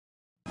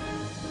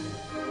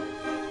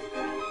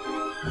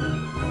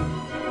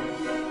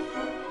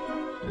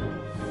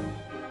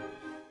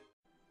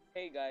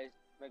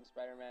Amazing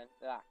Spider-Man.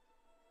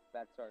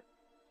 Bad start.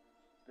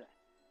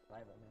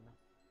 Live on man.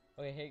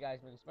 Okay, hey guys,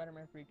 I'm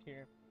Spider-Man Freak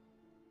here,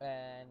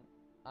 and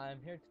I'm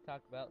here to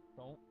talk about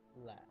Don't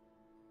Laugh.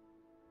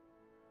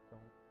 Don't.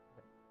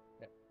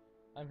 Yeah.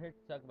 I'm here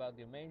to talk about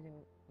the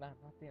amazing, not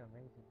the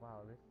amazing.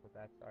 Wow, this is a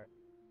bad start.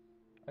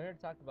 I'm here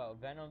to talk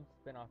about Venom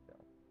spin-off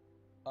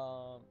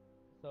film.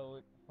 So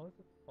how is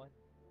it fun?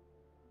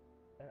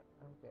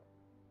 Okay.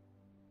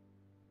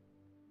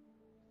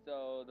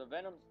 So the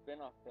Venom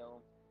spin-off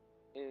film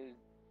is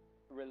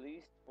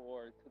released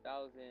for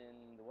 2000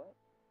 what?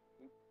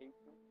 18?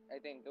 I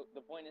think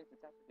the point is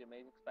it's after the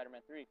Amazing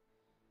Spider-Man 3,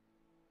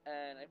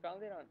 and I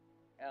found it on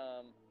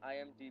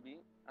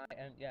IMDb.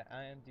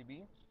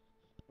 IMDb.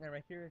 And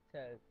right here it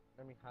says,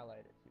 let me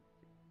highlight it so you can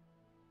see.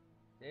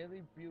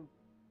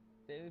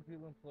 Daily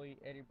Bugle employee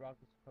Eddie Brock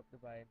is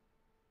corrupted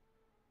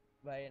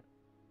by an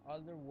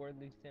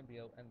otherworldly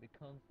symbiote and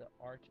becomes the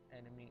arch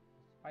enemy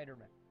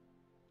Spider-Man.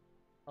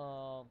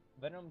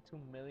 Venom 2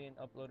 Million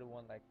uploaded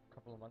one like a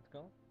couple of months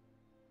ago,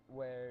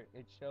 where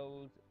it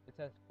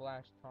says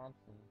Flash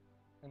Thompson,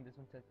 and this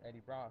one says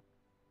Eddie Brock.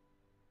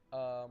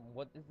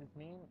 What does this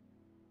mean?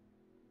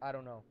 I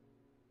don't know.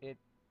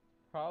 It's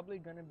probably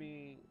gonna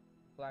be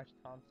Flash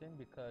Thompson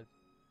because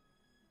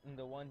in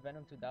the one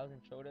Venom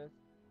 2000 showed us,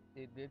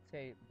 it did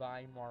say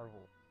by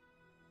Marvel.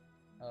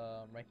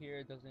 Right here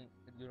it doesn't.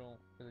 You don't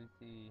really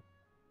see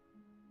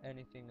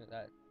anything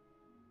that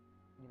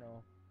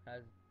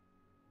has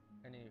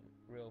any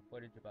real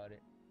footage about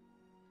it.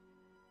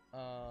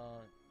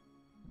 Uh,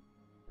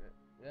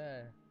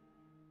 yeah,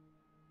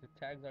 the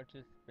tags are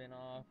just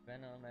spin-off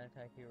Venom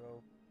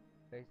anti-hero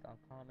based on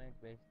comic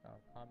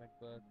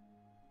book.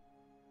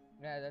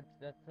 Yeah,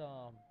 that's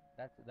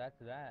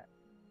that.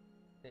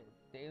 The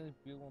Daily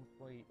Bugle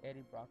employee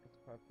Eddie Brock is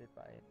corrupted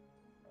by an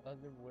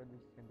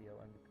otherworldly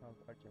symbiote and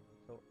becomes archenemy.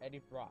 So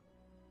Eddie Brock.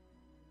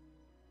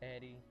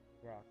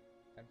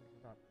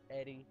 Emphasis on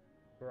Eddie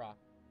Brock.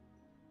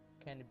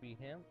 Can it be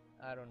him?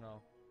 I don't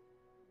know.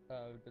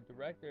 The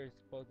director is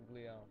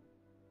supposedly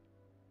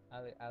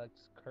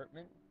Alex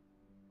Kurtzman.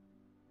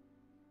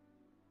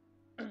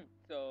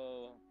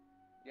 So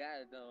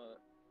yeah,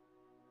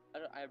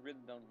 I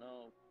really don't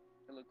know.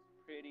 It looks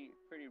pretty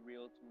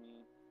real to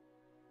me.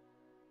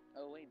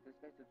 Oh wait, this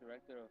guy's the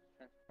director of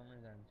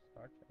Transformers and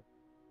Star Trek.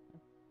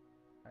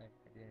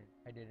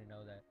 I didn't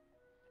know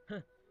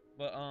that.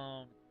 But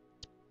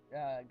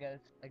yeah, I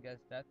guess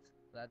that's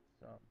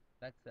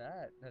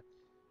that.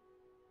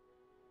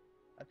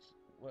 That's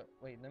what.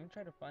 Wait, let me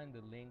try to find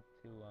the link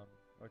to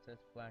where it says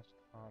Flash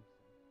Thompson.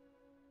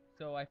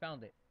 So I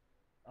found it.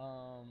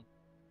 Um,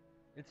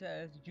 it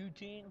says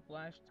Eugene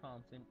Flash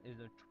Thompson is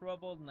a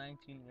troubled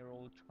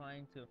 19-year-old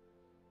trying to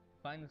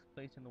find his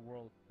place in the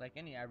world like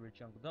any average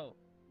young adult.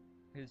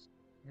 His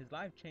his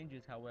life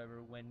changes,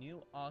 however, when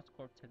new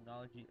Oscorp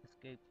technology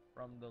escapes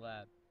from the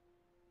lab.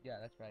 Yeah,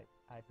 that's right.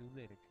 I do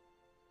literature.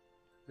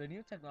 The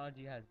new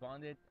technology has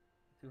bonded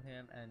to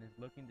him and is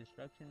looking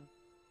destruction.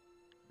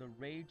 The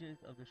rages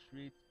of the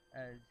streets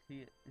as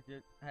he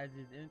has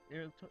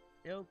his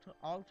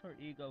alter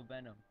ego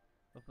Venom.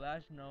 The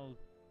Flash knows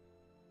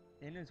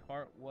in his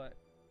heart what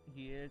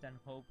he is and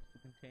hopes to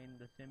contain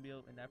the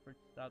symbiote in effort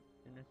to stop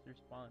the sinister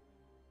spawn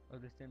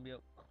of the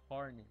symbiote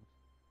Carnage.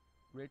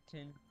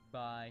 Written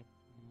by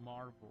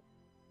Marvel.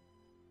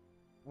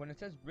 When it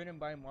says written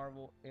by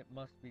Marvel, it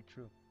must be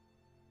true.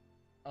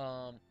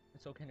 Um,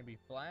 so can it be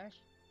Flash?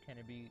 Can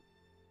it be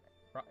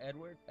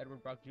Edward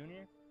Brock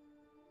Jr.?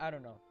 I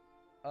don't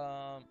know.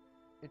 Um,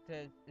 it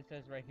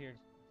says right here,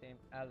 same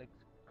Alex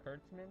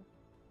Kurtzman.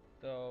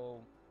 So,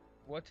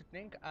 what to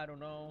think? I don't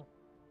know.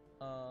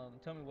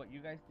 Tell me what you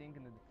guys think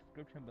in the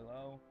description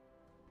below.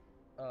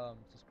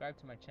 Subscribe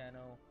to my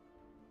channel,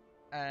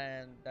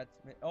 and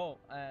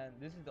and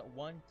this is the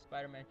one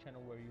Spider-Man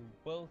channel where you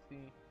will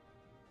see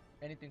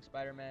anything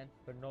Spider-Man,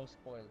 but no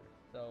spoilers.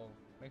 So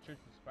make sure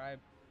to subscribe,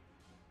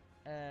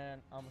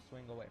 and I'm gonna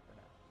swing away for now.